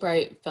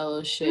Fulbright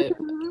Fellowship.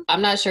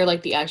 I'm not sure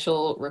like the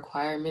actual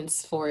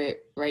requirements for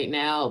it right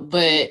now,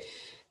 but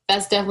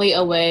that's definitely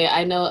a way.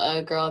 I know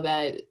a girl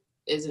that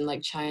is in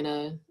like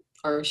China,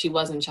 or she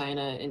was in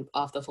China and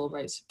off the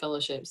Fulbright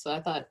Fellowship. So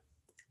I thought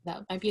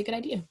that might be a good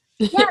idea.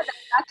 Yeah, that's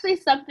actually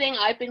something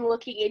I've been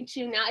looking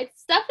into now. It's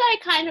stuff that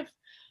I kind of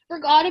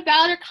forgot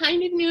about or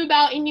kind of knew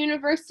about in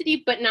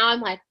university, but now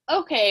I'm like,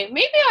 okay,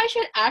 maybe I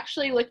should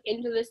actually look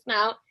into this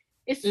now,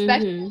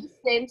 especially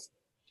since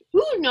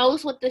who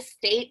knows what the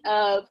state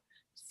of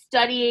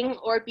studying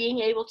or being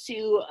able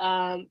to,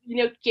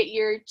 get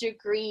your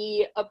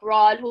degree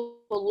abroad will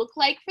look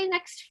like for the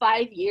next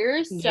 5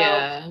 years. So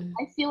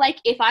I feel like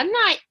if I'm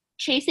not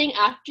chasing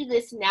after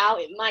this now,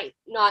 it might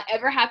not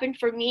ever happen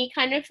for me,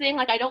 kind of thing.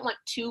 Like, I don't want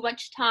too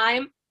much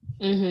time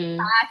in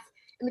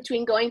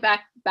between going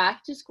back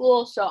to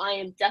school. So I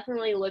am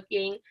definitely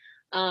looking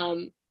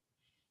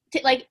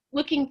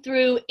looking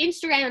through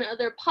Instagram and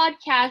other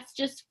podcasts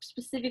just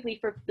specifically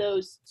for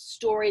those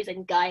stories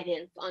and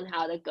guidance on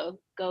how to go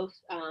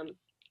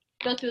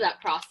through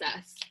that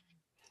process.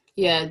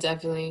 Yeah,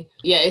 definitely.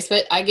 Yeah,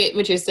 I get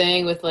what you're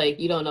saying with like,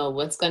 you don't know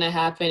what's gonna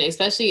happen,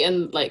 especially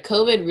in like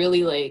COVID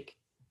really like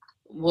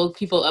woke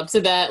people up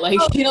to that. Like,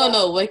 you don't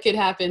know what could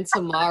happen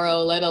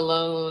tomorrow, let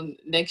alone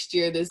next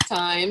year this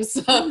time.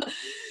 So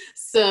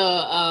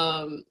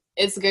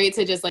it's great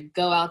to just like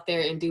go out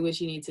there and do what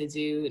you need to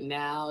do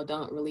now.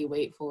 Don't really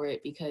wait for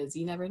it because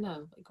you never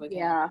know like what can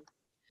happen.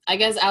 I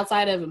guess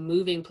outside of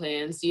moving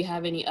plans, do you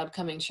have any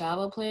upcoming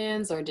travel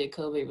plans, or did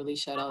COVID really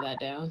shut all that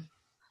down?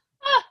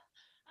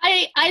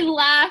 I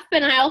laugh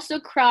and I also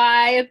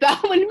cry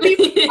about when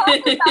people talk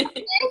about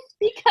this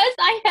because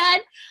I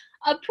had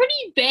a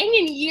pretty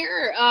banging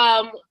year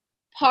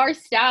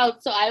parsed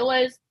out. So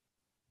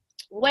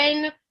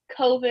when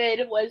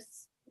COVID was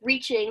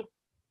reaching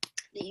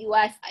the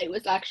US, I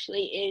was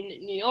actually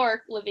in New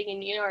York, living in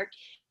New York,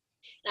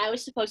 and I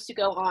was supposed to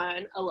go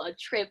on a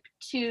trip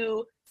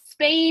to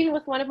Spain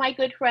with one of my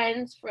good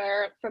friends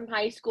from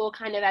high school,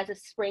 kind of as a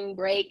spring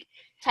break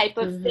type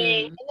of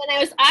thing. And then I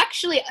was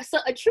actually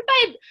a trip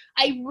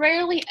I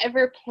rarely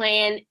ever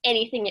plan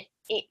anything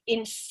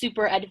in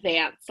super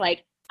advance.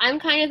 Like, I'm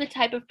kind of the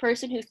type of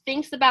person who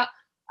thinks about,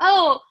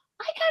 I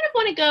kind of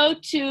want to go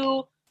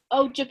to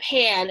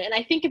Japan, and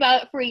I think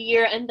about it for a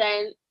year, and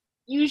then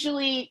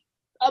usually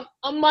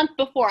a month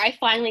before I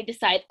finally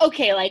decide,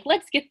 okay, like,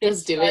 let's get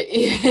this started.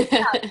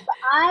 It.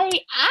 I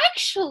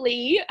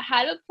actually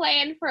had a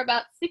plan for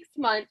about 6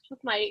 months with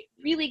my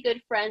really good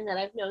friend that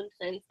I've known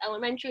since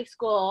elementary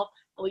school.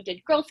 We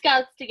did Girl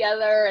Scouts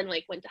together and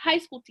like went to high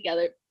school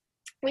together.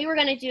 We were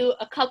going to do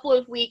a couple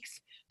of weeks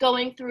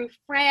going through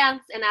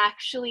France and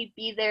actually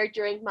be there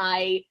during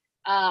my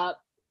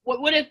what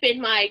would have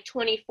been my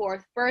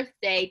 24th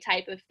birthday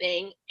type of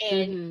thing,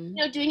 and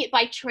doing it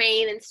by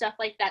train and stuff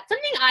like that,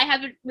 something I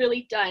haven't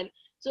really done.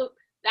 So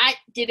that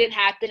didn't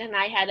happen, and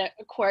I had a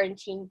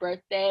quarantine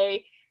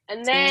birthday.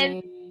 And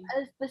then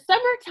as the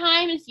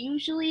summertime is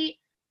usually,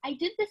 I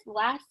did this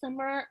last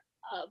summer,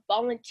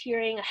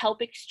 volunteering, a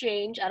help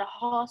exchange at a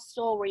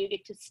hostel where you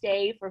get to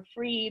stay for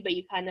free, but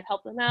you kind of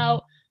help them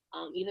out,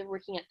 either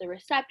working at the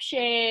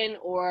reception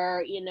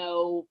or,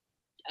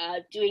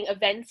 doing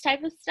events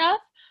type of stuff.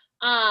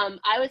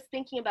 I was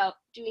thinking about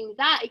doing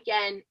that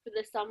again for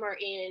the summer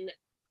in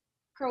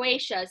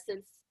Croatia,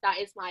 since that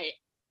is my,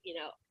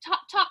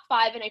 top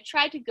 5, and I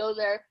try to go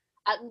there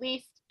at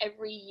least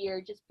every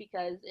year just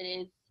because it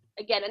is,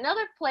 again,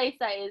 another place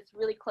that is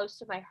really close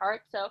to my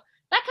heart. So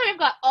that kind of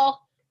got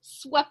all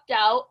swept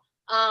out,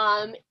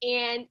 and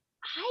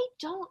I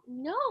don't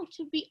know,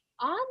 to be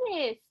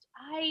honest.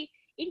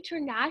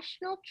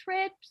 International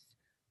trips,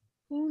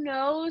 who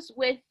knows,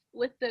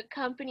 with the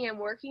company I'm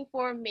working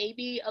for,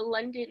 maybe the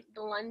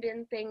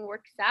London thing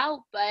works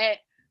out, but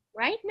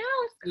right now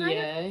it's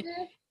kind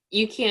of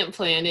you can't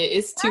plan it.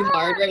 It's too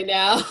hard right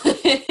now.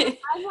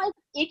 I'm like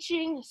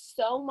itching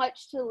so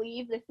much to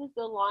leave. This is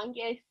the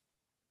longest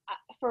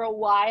for a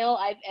while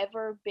I've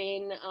ever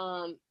been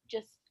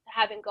just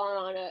haven't gone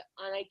on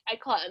I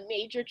call it a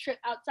major trip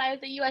outside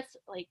of the US.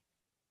 Like,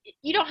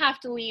 you don't have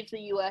to leave the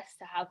US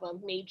to have a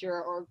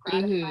major or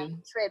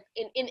gratifying trip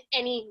in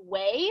any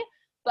way,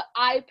 but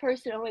I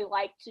personally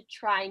like to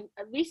try and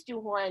at least do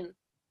one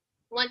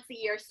once a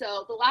year.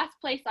 So the last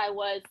place I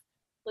was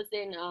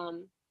in I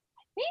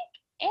think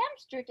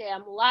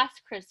Amsterdam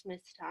last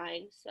Christmas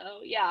time. So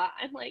yeah,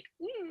 I'm like,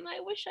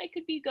 I wish I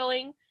could be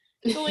going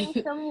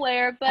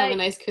somewhere, but have a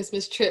nice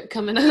Christmas trip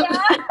coming up.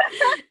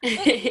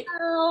 And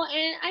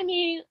I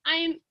mean,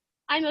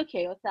 I'm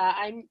okay with that.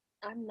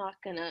 I'm not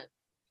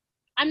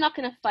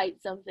gonna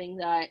fight something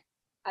that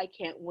I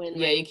can't win.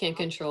 Yeah, you can't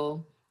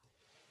control.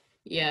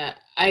 Yeah,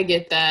 I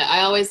get that.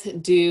 I always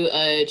do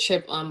a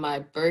trip on my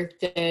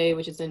birthday,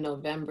 which is in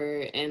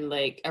November, and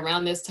like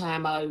around this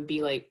time I would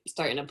be like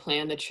starting to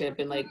plan the trip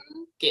and like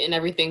getting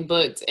everything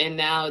booked, and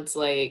now it's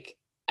like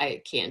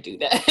I can't do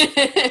that.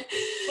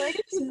 Where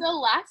did you go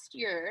last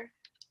year?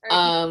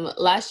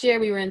 Last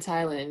year we were in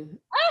Thailand.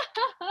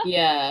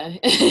 Yeah.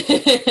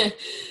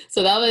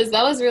 So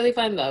that was really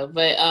fun though,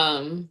 but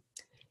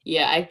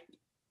yeah,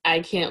 I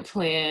can't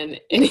plan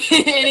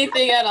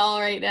anything at all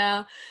right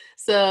now.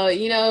 So,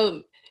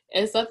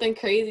 if something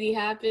crazy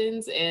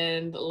happens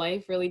and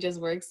life really just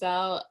works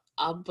out,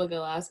 I'll book a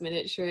last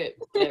minute trip.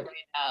 But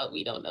right now,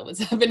 we don't know what's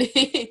happening.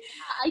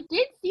 I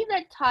did see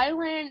that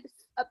Thailand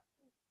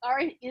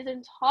is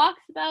in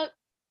talks about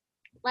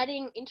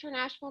letting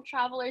international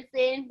travelers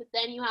in, but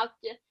then you have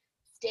to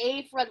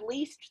stay for at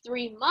least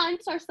 3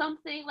 months or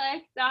something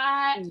like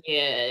that.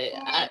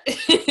 Yeah.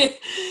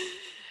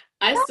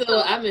 And that's a I'm little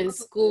in complicated.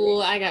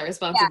 school. I got Yeah.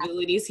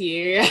 responsibilities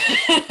here.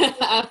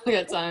 I don't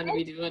got time to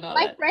be doing all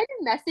My that. friend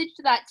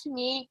messaged that to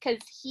me because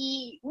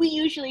we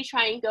usually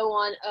try and go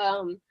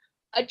on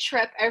a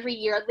trip every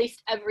year, at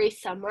least every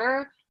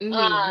summer.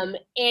 Mm-hmm.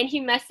 And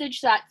he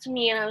messaged that to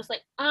me, and I was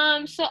like,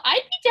 so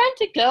I'd be down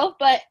to go,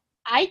 but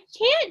I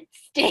can't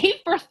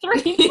stay for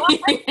 3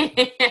 months.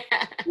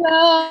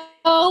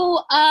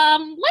 So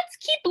let's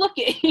keep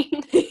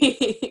looking.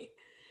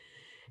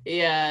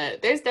 Yeah,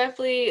 there's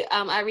definitely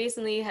I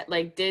recently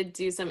like did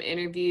do some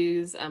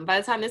interviews.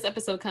 By the time this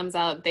episode comes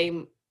out,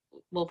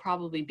 will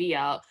probably be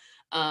out.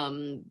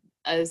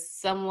 As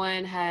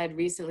someone had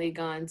recently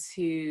gone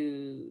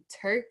to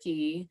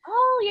Turkey,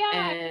 Oh yeah,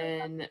 I heard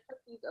that and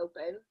Turkey's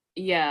open.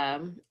 yeah,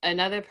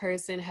 another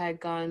person had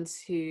gone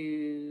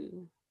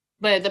to,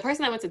 but the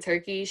person that went to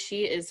Turkey,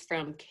 she is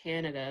from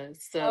Canada,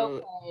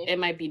 so Okay. it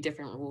might be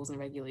different rules and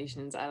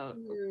regulations. I don't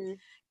Mm-hmm.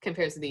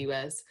 compared to the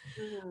US.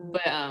 Mm-hmm.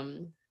 But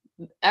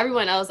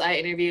everyone else I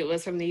interviewed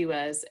was from the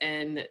US,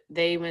 and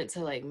they went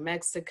to like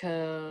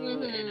Mexico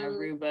and Mm-hmm.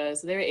 Aruba.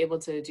 So they were able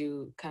to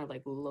do kind of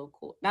like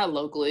local, not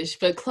localish,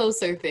 but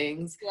closer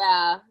things.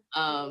 Yeah.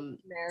 North Um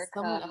America.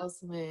 Someone else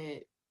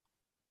went,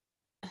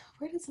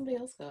 where did somebody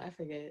else go? I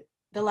forget.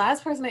 The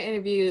last person I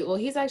interviewed, well,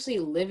 he's actually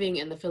living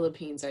in the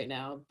Philippines right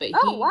now, but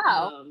Oh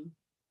wow.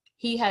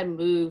 he had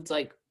moved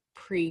like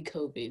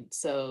pre-COVID.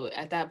 So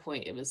at that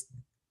point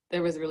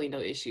there was really no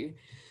issue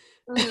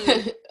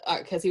Mm-hmm.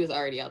 because he was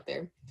already out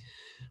there.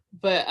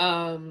 But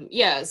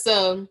yeah,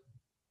 so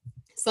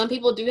some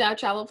people do have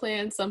travel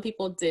plans. Some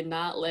people did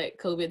not let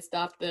COVID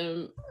stop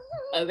them.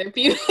 Other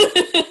people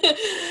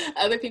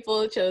other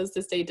people chose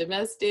to stay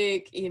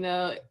domestic.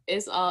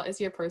 It's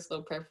your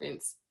personal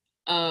preference.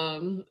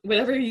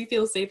 Whatever you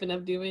feel safe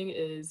enough doing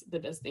is the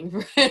best thing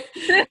for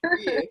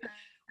you.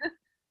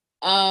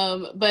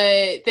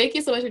 But thank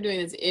you so much for doing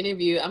this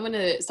interview. I'm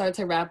gonna start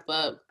to wrap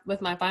up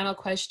with my final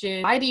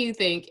question. Why do you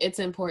think it's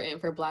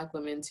important for Black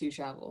women to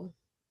travel?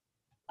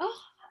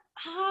 Oh,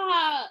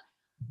 ah,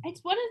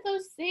 it's one of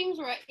those things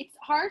where it's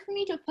hard for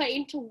me to put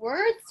into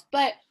words,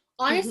 but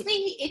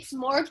honestly, it's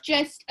more of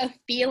just a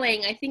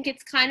feeling. I think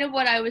it's kind of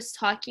what I was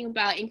talking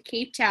about in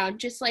Cape Town,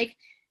 just like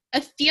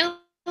a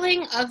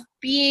feeling of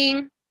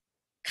being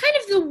kind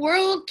of the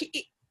world.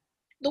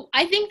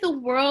 I think the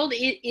world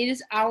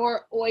is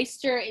our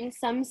oyster in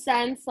some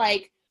sense.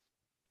 Like,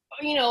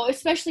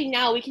 especially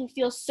now we can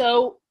feel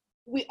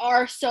we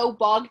are so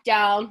bogged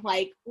down.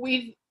 Like,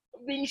 we've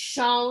been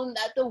shown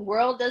that the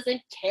world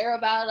doesn't care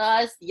about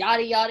us,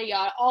 yada, yada,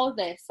 yada, all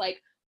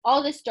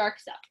this dark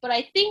stuff. But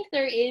I think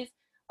there is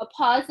a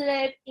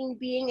positive in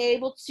being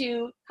able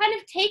to kind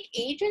of take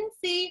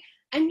agency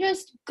and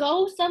just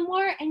go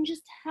somewhere and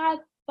just have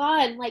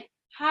fun, like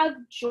have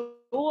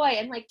joy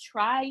and like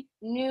try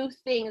new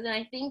things. And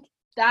I think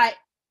that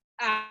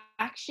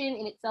action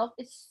in itself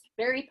is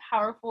very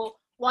powerful,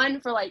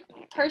 one for like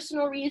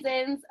personal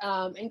reasons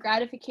and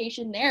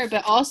gratification there,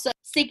 but also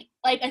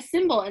like a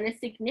symbol and a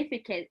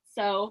significance.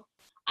 So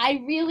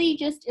I really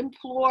just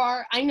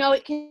implore, I know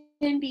it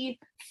can be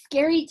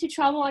scary to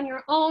travel on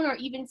your own, or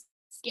even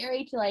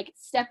scary to like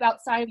step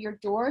outside of your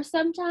door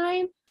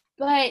sometime,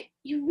 but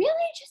you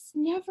really just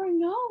never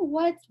know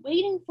what's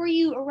waiting for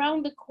you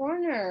around the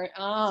corner.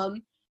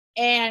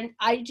 And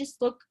I just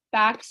look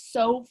back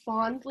so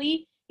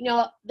fondly.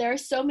 There are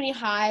so many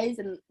highs,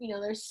 and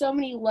there's so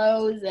many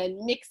lows and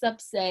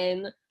mix-ups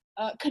and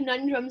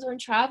conundrums when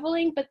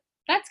traveling, but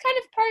that's kind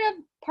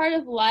of part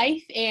of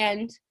life,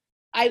 and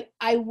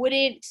I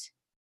wouldn't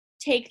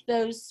take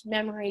those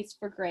memories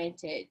for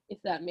granted, if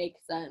that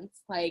makes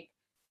sense. Like,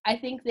 I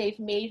think they've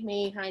made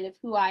me kind of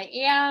who I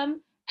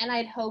am, and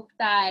I'd hope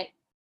that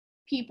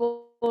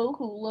people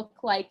who look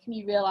like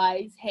me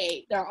realize,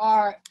 hey, there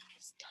are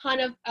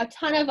a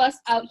ton of us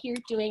out here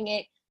doing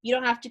it. You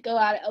don't have to go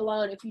at it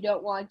alone if you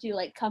don't want to.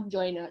 Like, come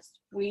join us.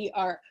 We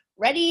are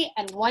ready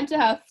and want to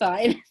have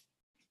fun.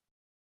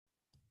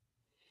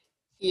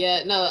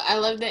 Yeah, no, I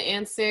love the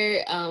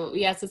answer.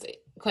 We ask this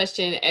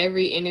question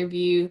every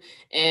interview,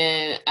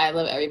 and I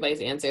love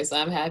everybody's answer. So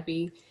I'm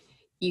happy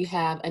you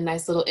have a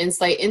nice little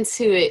insight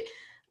into it.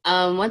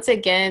 Once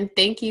again,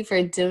 thank you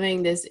for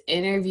doing this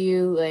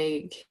interview.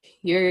 Like,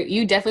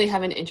 you definitely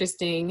have an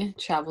interesting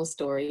travel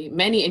story,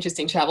 many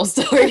interesting travel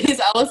stories.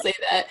 I will say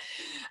that.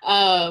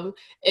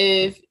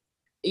 If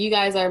you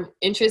guys are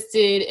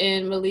interested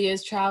in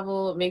Malia's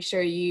travel, make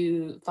sure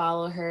you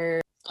follow her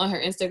on her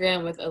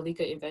Instagram with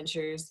Alika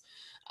Adventures.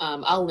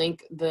 I'll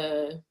link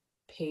the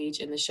page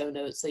in the show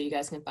notes so you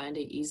guys can find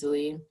it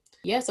easily.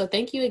 Yeah, so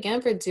thank you again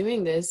for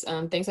doing this.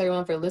 Thanks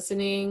everyone for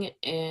listening,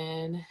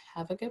 and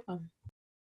have a good one.